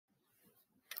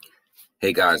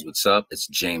Hey guys, what's up? It's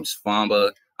James Fomba.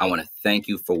 I want to thank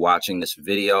you for watching this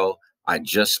video. I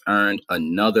just earned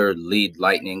another lead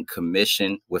lightning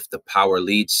commission with the Power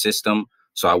Lead system.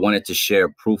 So I wanted to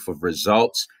share proof of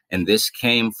results. And this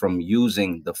came from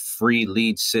using the free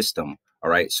lead system. All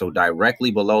right. So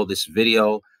directly below this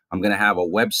video, I'm going to have a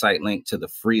website link to the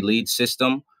free lead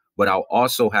system, but I'll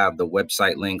also have the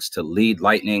website links to lead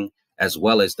lightning as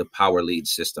well as the Power Lead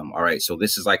system. All right. So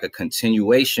this is like a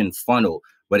continuation funnel,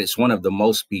 but it's one of the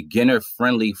most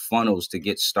beginner-friendly funnels to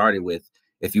get started with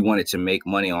if you wanted to make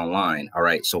money online. All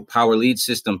right, so Power Lead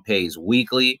system pays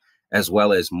weekly as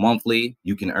well as monthly.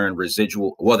 You can earn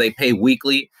residual. Well, they pay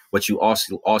weekly, but you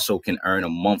also can earn a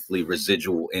monthly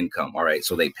residual income. All right,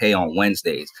 so they pay on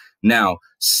Wednesdays. Now,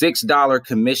 $6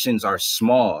 commissions are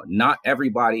small. Not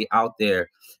everybody out there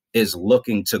is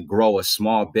looking to grow a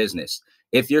small business.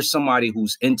 If you're somebody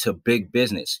who's into big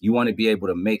business, you want to be able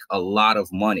to make a lot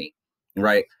of money.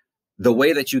 Right. The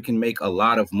way that you can make a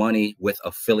lot of money with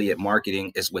affiliate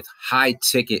marketing is with high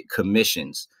ticket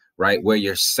commissions, right? Where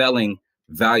you're selling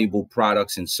valuable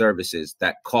products and services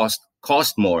that cost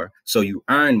more, so you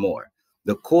earn more.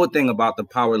 The cool thing about the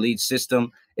Power Lead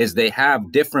system is they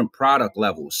have different product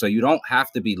levels. So you don't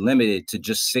have to be limited to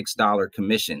just $6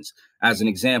 commissions. As an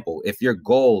example, if your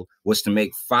goal was to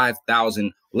make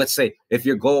 $5,000, let's say if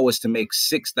your goal was to make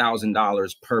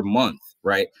 $6,000 per month,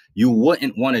 right? You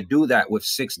wouldn't want to do that with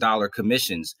 $6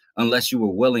 commissions unless you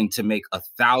were willing to make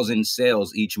 1,000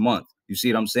 sales each month. You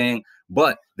see what I'm saying?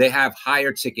 But they have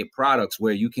higher ticket products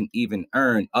where you can even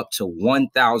earn up to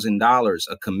 $1,000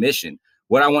 a commission.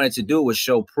 What I wanted to do was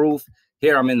show proof.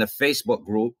 Here I'm in the Facebook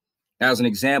group. As an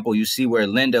example, you see where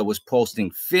Linda was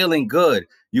posting, feeling good.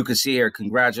 You can see here,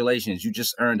 congratulations, you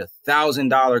just earned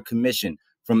 $1,000 commission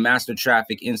from Master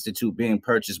Traffic Institute being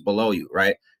purchased below you,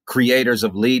 right? Creators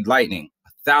of Lead Lightning,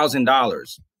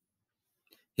 $1,000.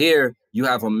 Here you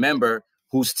have a member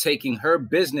who's taking her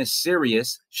business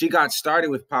serious. She got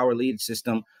started with Power Lead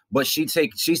system, but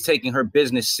she's taking her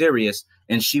business serious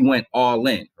and she went all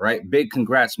in, right? Big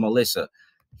congrats, Melissa.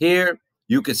 Here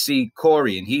you can see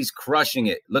Corey and he's crushing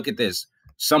it. Look at this.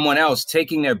 Someone else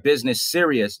taking their business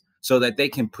serious so that they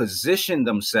can position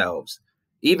themselves,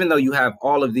 even though you have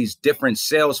all of these different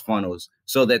sales funnels,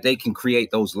 so that they can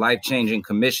create those life-changing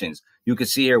commissions. You can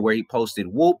see here where he posted,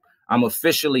 whoop, I'm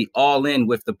officially all in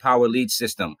with the Power Lead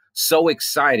system. So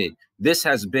excited. This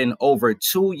has been over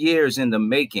 2 years in the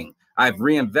making. I've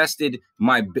reinvested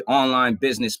my online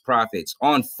business profits.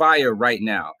 On fire right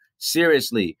now.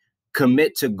 Seriously,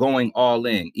 commit to going all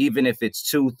in, even if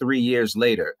it's 2-3 years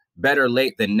later. Better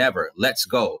late than never. Let's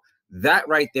go. That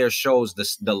right there shows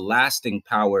the lasting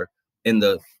power and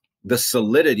the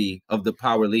solidity of the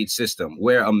Power Lead system,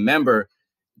 where a member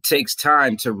takes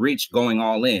time to reach going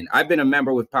all in. I've been a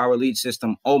member with Power Lead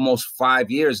system almost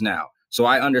 5 years now. So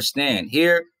I understand.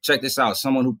 Here, check this out.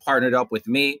 Someone who partnered up with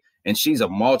me, and she's a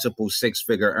multiple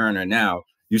six-figure earner now.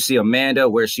 You see Amanda,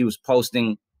 where she was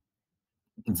posting,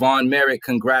 Vaughn Merritt,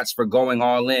 congrats for going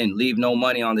all in. Leave no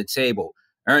money on the table.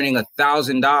 Earning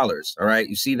 $1,000. All right.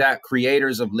 You see that?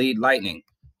 Creators of Lead Lightning.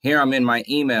 Here I'm in my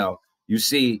email. You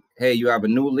see, hey, you have a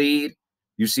new lead.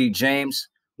 You see, James,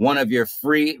 one of your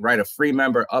free, right? A free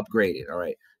member upgraded. All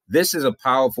right. This is a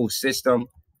powerful system.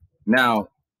 Now,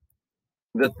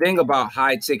 the thing about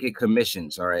high ticket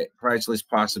commissions, all right, priceless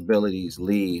possibilities,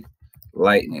 Lead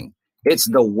Lightning. It's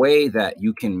the way that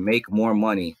you can make more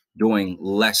money doing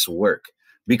less work,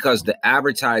 because the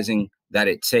advertising that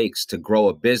it takes to grow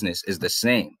a business is the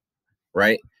same,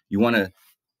 right? You want to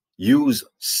use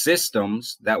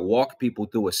systems that walk people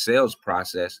through a sales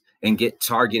process and get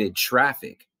targeted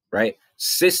traffic, right?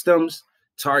 Systems,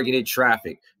 targeted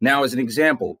traffic. Now, as an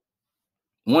example,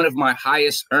 one of my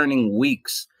highest earning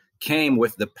weeks came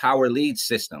with the Power Lead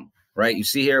system, right? You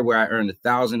see here where I earned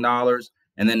 $1,000,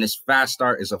 and then this fast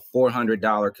start is a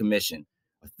 $400 commission.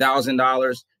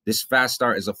 $1,000, this fast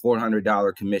start is a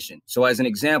 $400 commission. So as an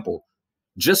example,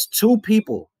 just 2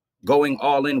 people going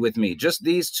all in with me, just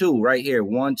these 2 right here,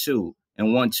 1, 2,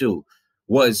 and 1, 2,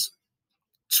 was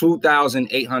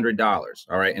 $2,800.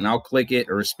 All right. And I'll click it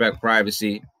or respect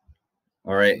privacy.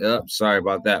 All right. Sorry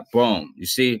about that. Boom. You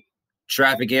see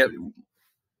traffic at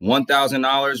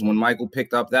 $1,000 when Michael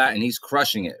picked up that, and he's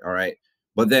crushing it. All right.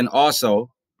 But then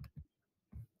also,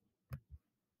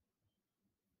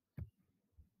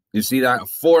 you see that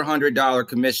 $400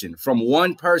 commission from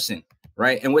one person,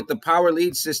 right? And with the Power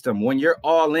Lead system, when you're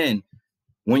all in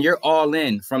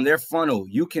from their funnel,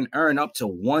 you can earn up to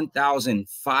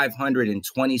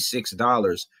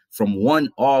 $1,526 from one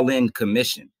all-in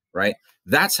commission, right?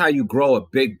 That's how you grow a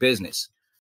big business.